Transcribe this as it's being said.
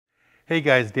Hey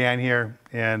guys, Dan here,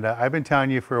 and I've been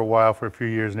telling you for a while, for a few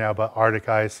years now, about Arctic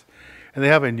Ice, and they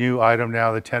have a new item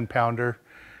now, the 10-pounder.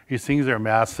 These things are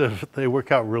massive. They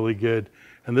work out really good,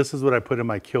 and this is what I put in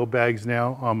my kill bags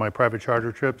now on my private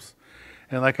charter trips.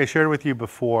 And like I shared with you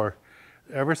before,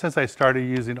 ever since I started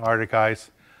using Arctic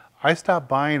Ice, I stopped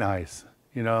buying ice.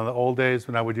 You know, in the old days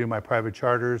when I would do my private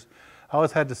charters, I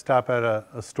always had to stop at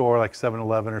a store like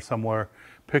 7-Eleven or somewhere,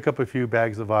 pick up a few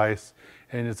bags of ice,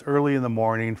 and it's early in the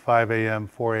morning, 5 a.m.,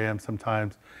 4 a.m.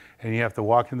 sometimes, and you have to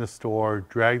walk in the store,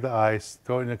 drag the ice,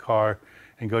 throw it in the car,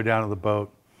 and go down to the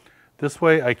boat. This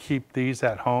way I keep these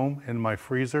at home in my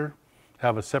freezer. I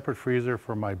have a separate freezer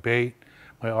for my bait,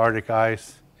 my Arctic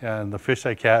Ice, and the fish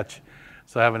I catch.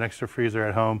 So I have an extra freezer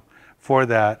at home for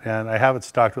that, and I have it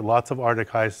stocked with lots of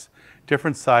Arctic Ice,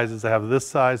 different sizes. I have this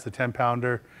size, the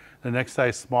 10-pounder. The next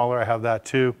size smaller, I have that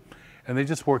too, and they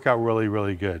just work out really,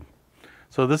 really good.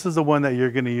 So this is the one that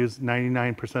you're going to use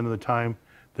 99% of the time,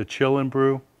 the chill and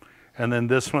brew, and then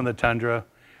this one, the Tundra.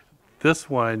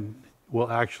 This one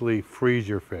will actually freeze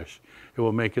your fish. It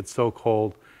will make it so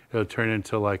cold, it'll turn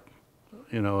into like,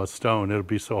 you know, a stone. It'll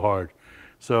be so hard.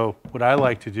 So what I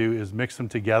like to do is mix them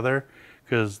together,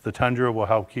 because the Tundra will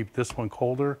help keep this one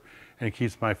colder and it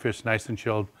keeps my fish nice and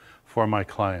chilled for my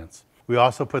clients. We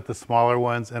also put the smaller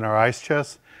ones in our ice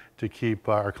chest to keep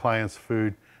our clients'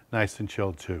 food nice and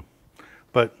chilled too.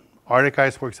 But Arctic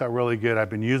Ice works out really good. I've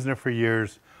been using it for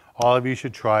years. All of you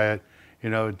should try it. You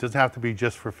know, it doesn't have to be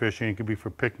just for fishing. It could be for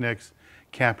picnics,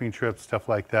 camping trips, stuff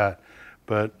like that.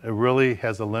 But it really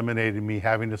has eliminated me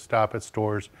having to stop at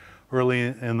stores early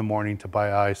in the morning to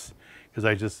buy ice, because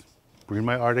I just bring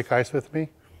my Arctic Ice with me,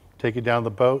 take it down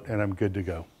the boat, and I'm good to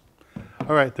go.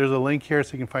 All right, there's a link here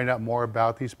so you can find out more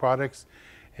about these products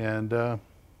and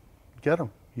get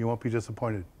them. You won't be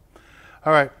disappointed.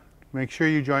 All right, make sure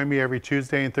you join me every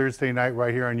Tuesday and Thursday night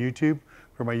right here on YouTube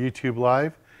for my YouTube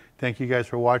Live. Thank you guys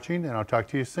for watching, and I'll talk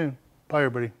to you soon. Bye,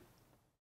 everybody.